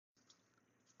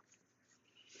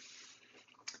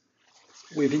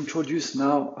We've introduced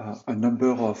now a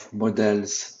number of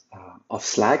models of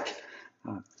Slack.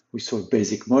 We saw a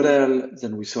basic model,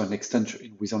 then we saw an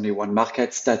extension with only one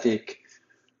market, static.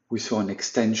 We saw an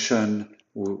extension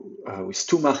with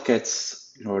two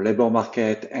markets, labor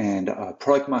market and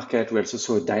product market. We also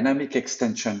saw a dynamic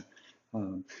extension.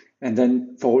 And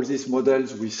then for all these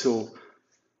models, we saw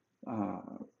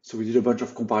so we did a bunch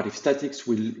of comparative statics.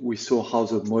 We saw how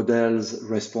the models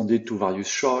responded to various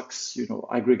shocks,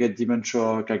 aggregate demand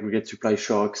shock, aggregate supply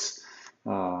shocks.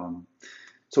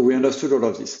 So we understood all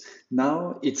of this.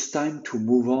 Now it's time to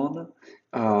move on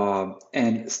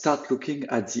and start looking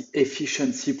at the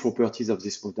efficiency properties of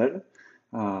this model.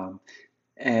 Of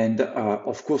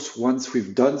course, once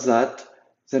we've done that,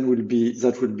 then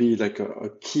that will be like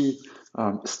a key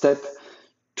step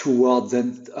toward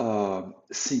then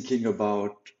thinking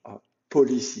about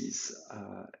policies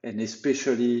and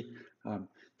especially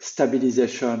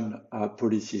stabilization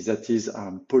policies. That is,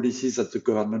 policies that the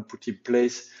government put in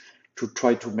place to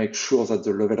try to make sure that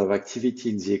the level of activity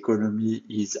in the economy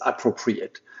is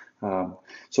appropriate. So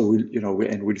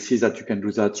we'll see that you can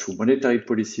do that through monetary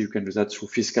policy, you can do that through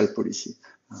fiscal policy.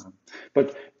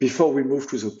 But before we move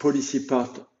to the policy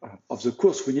part of the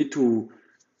course, we need to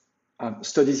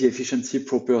study the efficiency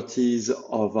properties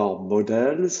of our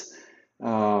models.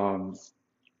 And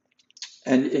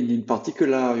in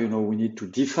particular, we need to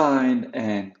define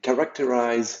and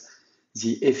characterize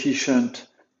the efficient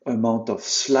amount of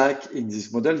slack in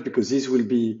these models, because these will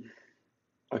be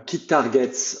key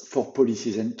targets for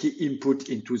policies and key input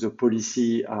into the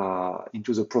policy,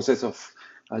 into the process of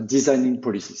designing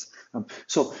policies.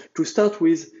 So to start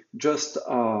with, just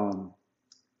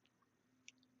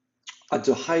at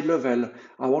the high level,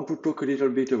 I want to talk a little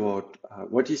bit about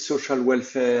what is social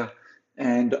welfare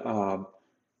and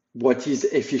what is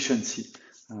efficiency.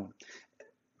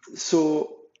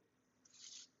 So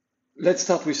let's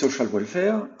start with social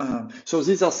welfare. So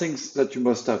these are things that you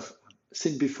must have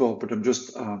seen before, but I'm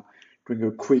just doing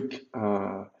a quick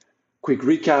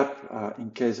recap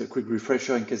in case, a quick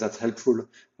refresher in case that's helpful,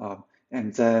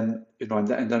 and then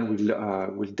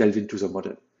we'll delve into the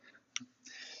model.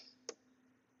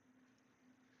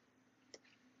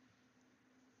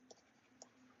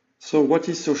 So what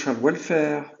is social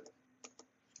welfare?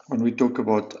 When we talk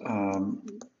about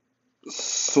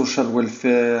social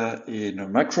welfare in a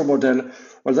macro model,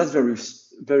 well, that's very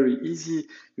easy.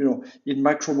 In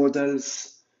macro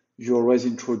models, you always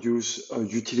introduce a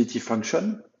utility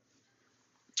function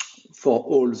for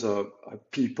all the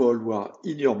people who are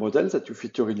in your model, that you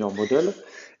feature in your model.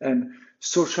 And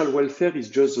social welfare is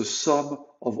just the sum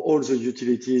of all the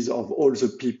utilities of all the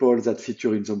people that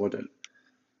feature in the model.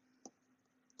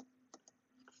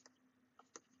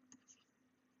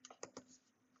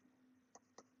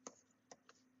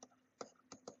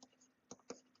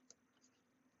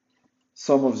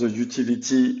 Some of the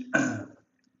utility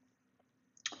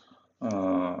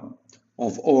of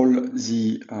all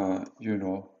the,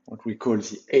 what we call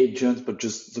the agents, but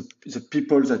just the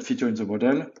people that feature in the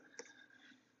model.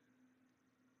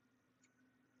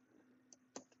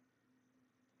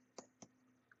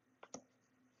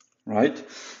 Right?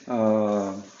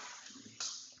 So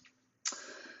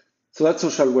that's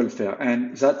social welfare.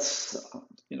 And that's,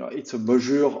 it's a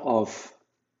measure of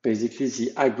basically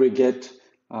the aggregate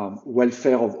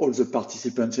welfare of all the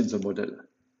participants in the model.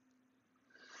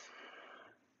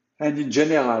 And in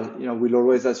general, we'll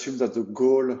always assume that the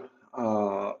goal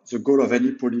of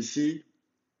any policy,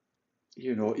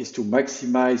 is to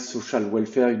maximize social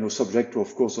welfare, subject to,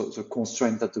 of course, the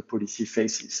constraint that the policy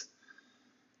faces.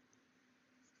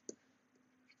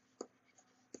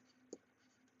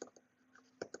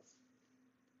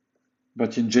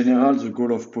 But in general, the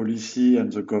goal of policy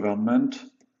and the government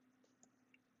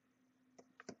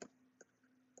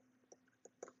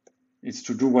is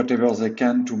to do whatever they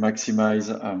can to maximize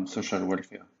social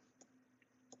welfare.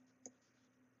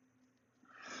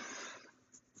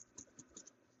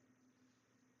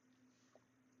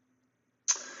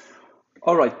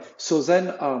 All right, so then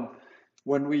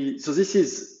so this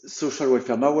is social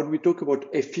welfare. Now, when we talk about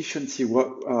efficiency,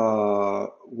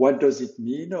 what does it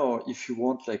mean? Or if you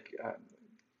want,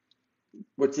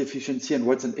 what's efficiency and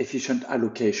what's an efficient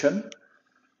allocation?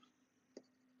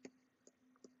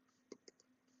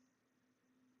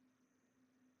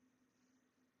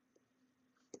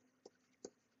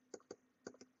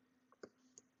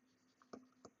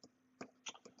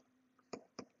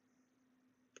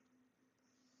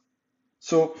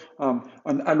 So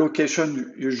an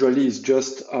allocation usually is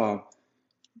just, a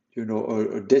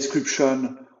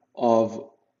description of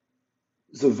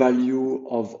the value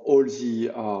of all the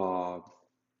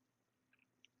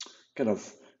kind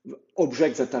of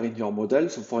objects that are in your model.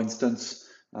 So for instance,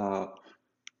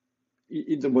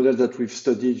 in the model that we've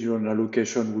studied, an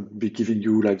allocation would be giving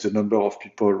you like the number of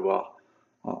people who are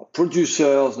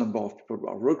producers, number of people who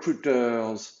are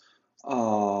recruiters.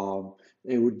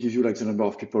 It would give you like the number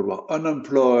of people who are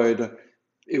unemployed.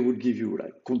 It would give you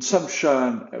like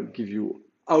consumption. It would give you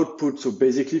output. So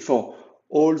basically, for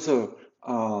all the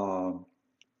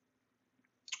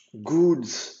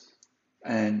goods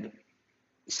and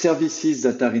services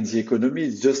that are in the economy,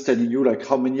 it's just telling you like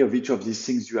how many of each of these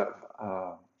things you have.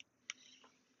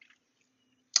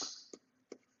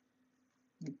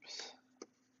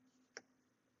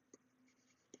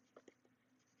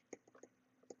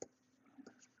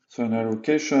 So an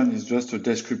allocation is just a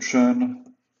description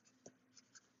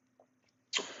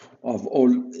of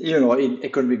all, in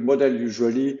economic model,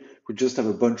 usually we just have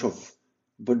a bunch of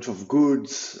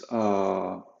goods,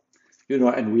 and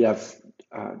we have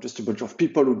just a bunch of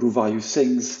people who do various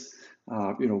things,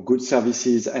 good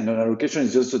services, and an allocation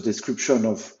is just a description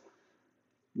of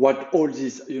what all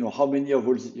these, how many of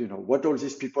all, what all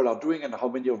these people are doing and how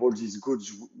many of all these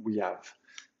goods we have.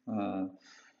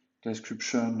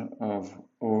 Description of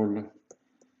all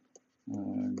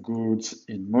goods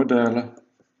in model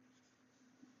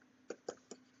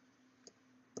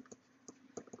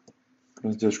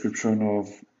plus description of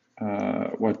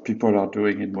what people are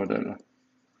doing in model.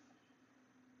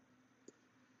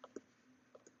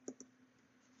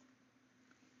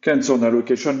 Okay, so an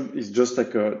allocation is just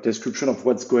like a description of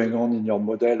what's going on in your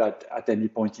model at any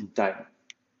point in time.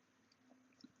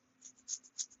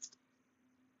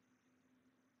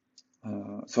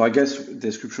 So I guess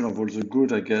description of all the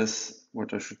good, I guess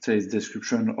what I should say is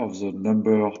description of the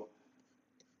number of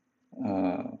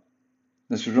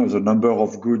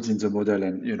goods in the model,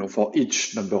 and for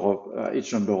each number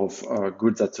of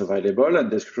goods that's available, and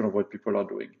description of what people are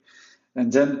doing.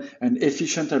 And then an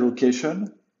efficient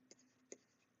allocation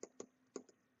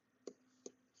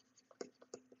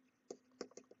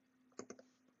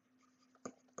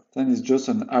then is just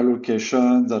an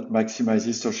allocation that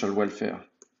maximizes social welfare.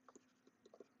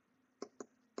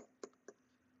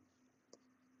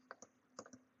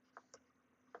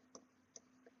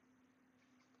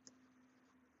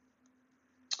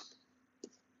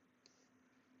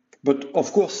 But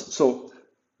of course, so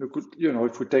you could,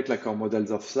 if we take like our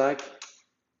models of Slack,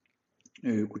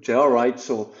 you could say, all right,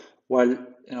 so while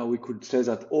we could say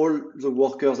that all the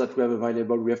workers that we have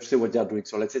available, we have to say what they are doing.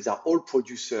 So let's say they're all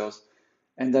producers,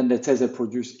 and then let's say they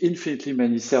produce infinitely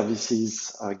many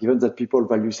services. Given that people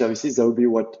value services, that would be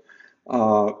what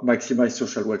maximize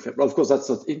social welfare. But of course, that's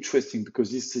not interesting because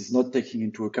this is not taking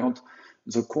into account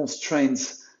the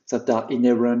constraints that are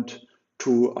inherent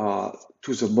to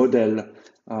the model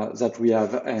that we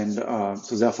have, and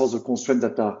so therefore the constraints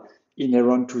that are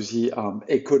inherent to the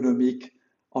economic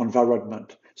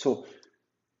environment. So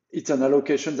it's an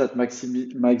allocation that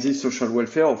maximizes social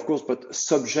welfare, of course, but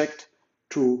subject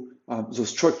to the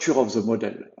structure of the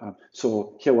model.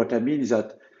 So here what I mean is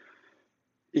that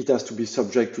it has to be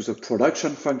subject to the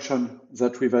production function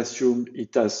that we've assumed.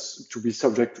 It has to be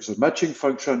subject to the matching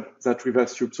function that we've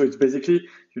assumed. So it's basically,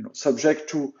 subject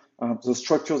to the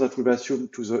structure that we've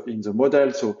assumed in the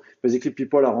model. So basically,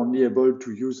 people are only able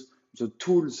to use the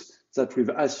tools that we've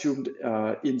assumed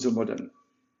in the model.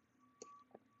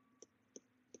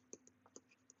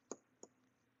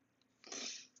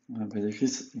 Basically,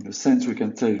 in a sense, we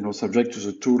can say, subject to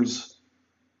the tools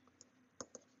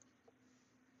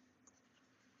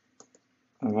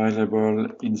available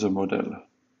in the model.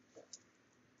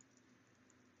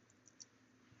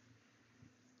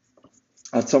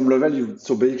 At some level,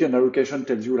 so basically an allocation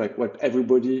tells you like what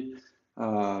everybody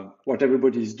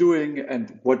is doing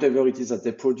and whatever it is that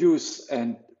they produce,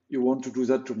 and you want to do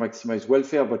that to maximize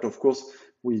welfare. But of course,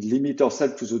 we limit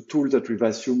ourselves to the tools that we've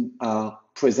assumed are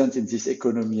present in this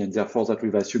economy, and therefore that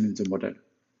we've assumed in the model.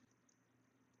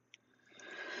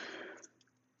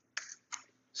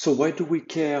 So why do we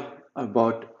care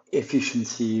about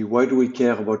efficiency? Why do we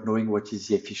care about knowing what is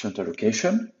the efficient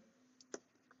allocation?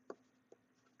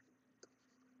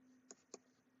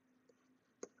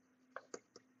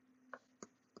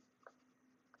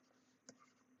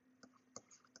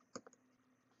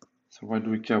 So why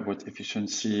do we care about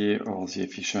efficiency or the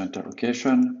efficient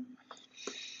allocation?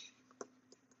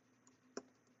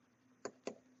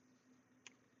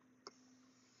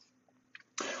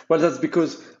 Well, that's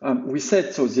because we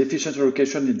said, so the efficient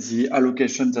allocation is the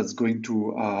allocation that's going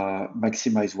to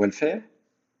maximize welfare.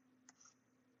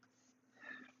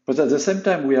 But at the same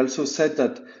time, we also said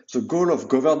that the goal of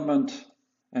government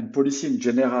and policy in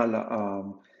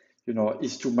general,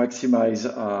 is to maximize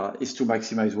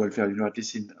welfare. At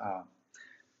least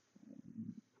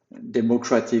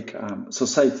democratic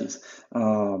societies.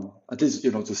 At least,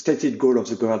 the stated goal of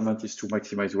the government is to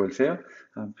maximize welfare.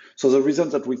 So the reason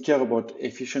that we care about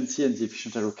efficiency and the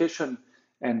efficient allocation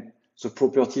and the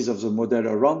properties of the model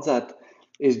around that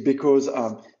is because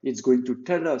it's going to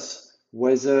tell us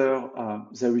whether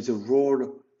there is a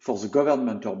role for the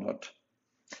government or not.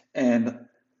 And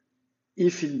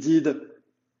if indeed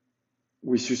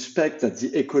we suspect that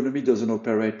the economy doesn't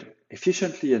operate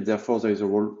efficiently and therefore there is a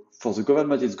role for the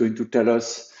government, it's going to tell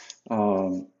us,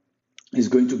 it's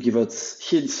going to give us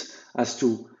hints as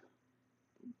to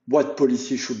what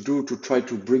policy should do to try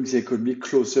to bring the economy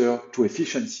closer to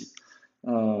efficiency.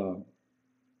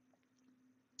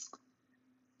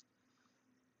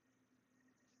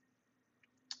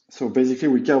 So basically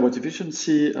we care about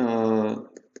efficiency and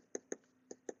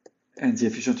the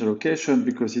efficient allocation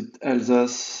because it tells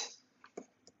us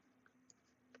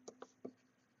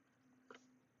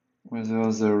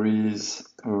whether there is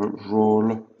a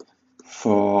role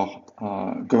for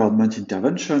government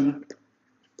intervention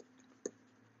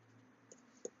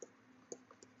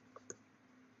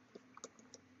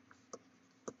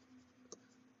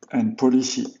and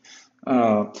policy.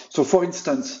 So for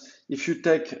instance, if you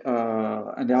take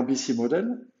an RBC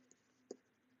model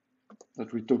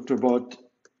that we talked about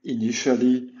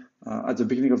initially at the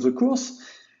beginning of the course,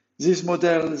 these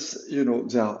models, they are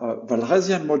a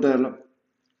Walrasian model,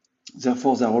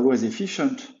 therefore they're always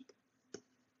efficient.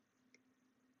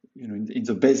 In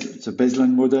the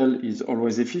baseline model is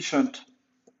always efficient.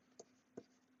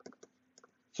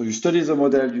 So you study the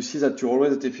model, you see that you're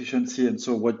always at efficiency, and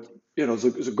so what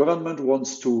the government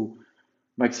wants to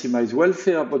maximize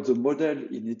welfare, but the model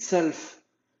in itself,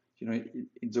 in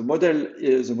the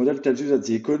model tells you that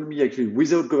the economy actually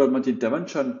without government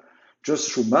intervention,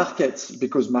 just through markets,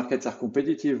 because markets are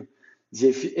competitive, the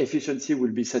efficiency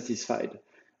will be satisfied.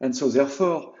 And so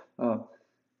therefore,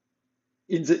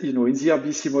 in the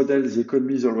RBC model, the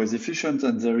economy is always efficient,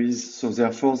 and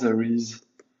therefore there is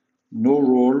no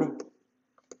role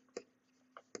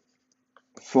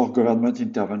for government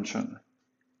intervention.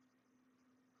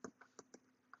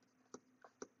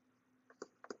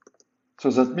 So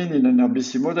that means in an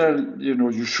RBC model,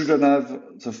 you shouldn't have,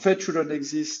 the Fed shouldn't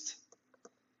exist.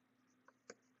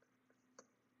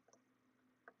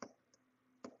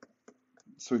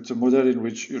 So it's a model in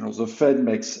which, the Fed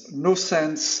makes no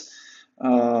sense.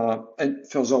 And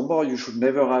furthermore, you should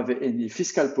never have any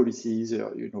fiscal policies.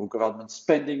 Government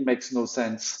spending makes no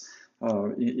sense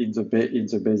in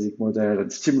the basic model,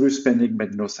 and stimulus spending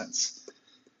made no sense.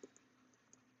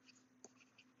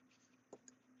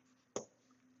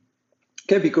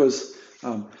 Okay, because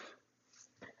in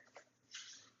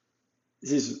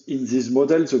these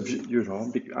models, but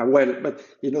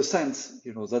in a sense,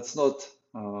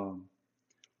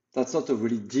 that's not a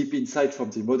really deep insight from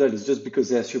the model. It's just because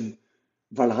they assume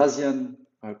Walrasian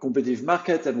competitive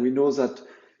market, and we know that.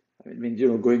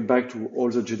 Going back to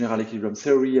all the general equilibrium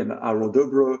theory and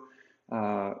Arrow-Dobro,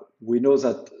 we know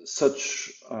that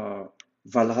such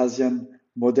Walrasian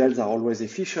models are always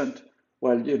efficient.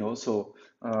 Well, so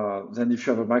then if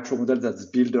you have a macro model that's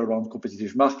built around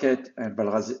competitive market and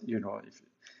Walrasian, if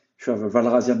you have a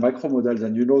Walrasian macro model,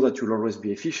 then you know that you'll always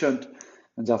be efficient,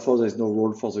 and therefore there's no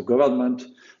role for the government.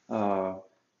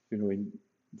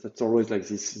 That's always like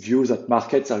this view that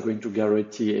markets are going to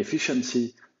guarantee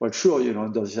efficiency. Well, sure,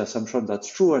 under the assumption that's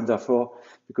true, and therefore,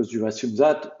 because you assume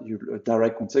that, a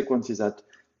direct consequence is that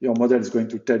your model is going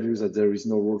to tell you that there is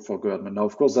no role for government. Now,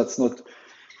 of course, that's not,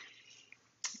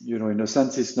 in a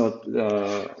sense, it's not,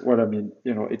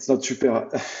 it's not super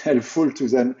helpful to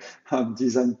then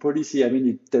design policy.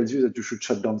 It tells you that you should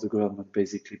shut down the government,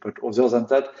 basically. But other than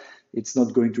that, it's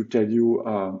not going to tell you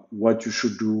what you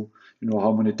should do,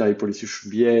 how monetary policy should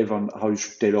behave, and how you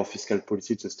should tailor fiscal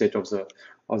policy to the state of the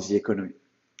economy.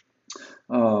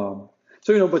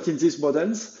 But in these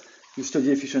models, you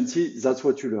study efficiency, that's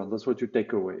what you learn, that's what you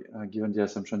take away, given the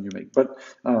assumption you make. But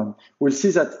we'll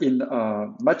see that in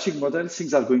matching models,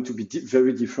 things are going to be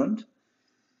very different.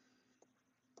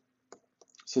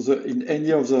 So in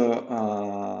any of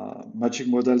the matching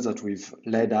models that we've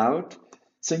laid out,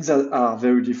 things are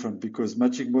very different because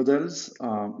matching models,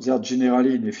 they are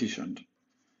generally inefficient,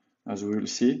 as we will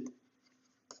see.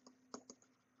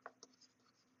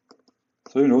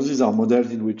 So, these are models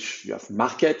in which you have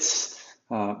markets,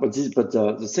 but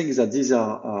the thing is that these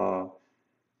are,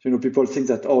 people think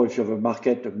that, if you have a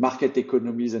market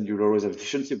economy, then you'll always have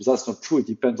efficiency, but that's not true. It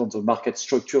depends on the market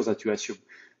structure that you assume.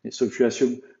 So if you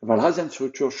assume a Walrasian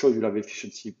structure, sure, you'll have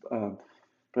efficiency. But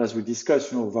as we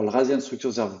discussed, Walrasian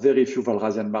structures, there are very few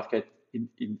Walrasian markets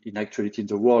in actuality in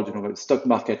the world. The stock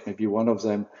market may be one of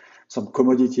them. some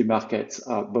commodity markets,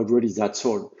 but really that's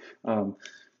all.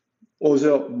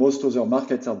 Most other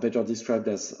markets are better described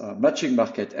as matching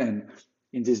market, and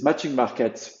in these matching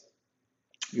markets,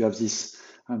 you have these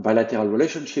bilateral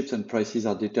relationships, and prices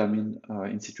are determined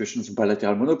in situations of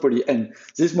bilateral monopoly, and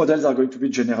these models are going to be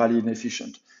generally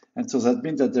inefficient. And so that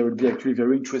means that there will be actually a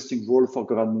very interesting role for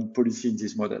government policy in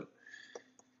this model.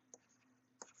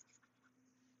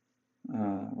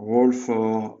 Role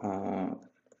for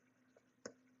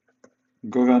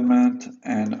government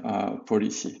and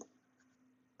policy.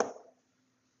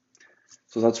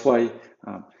 So that's why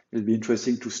it'll be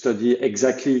interesting to study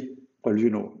exactly, well,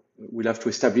 we'll have to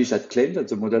establish that claim that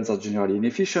the models are generally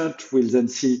inefficient. We'll then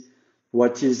see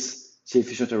what is the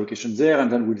efficient allocation there,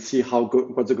 and then we'll see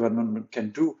what the government can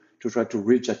do to try to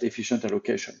reach that efficient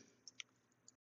allocation.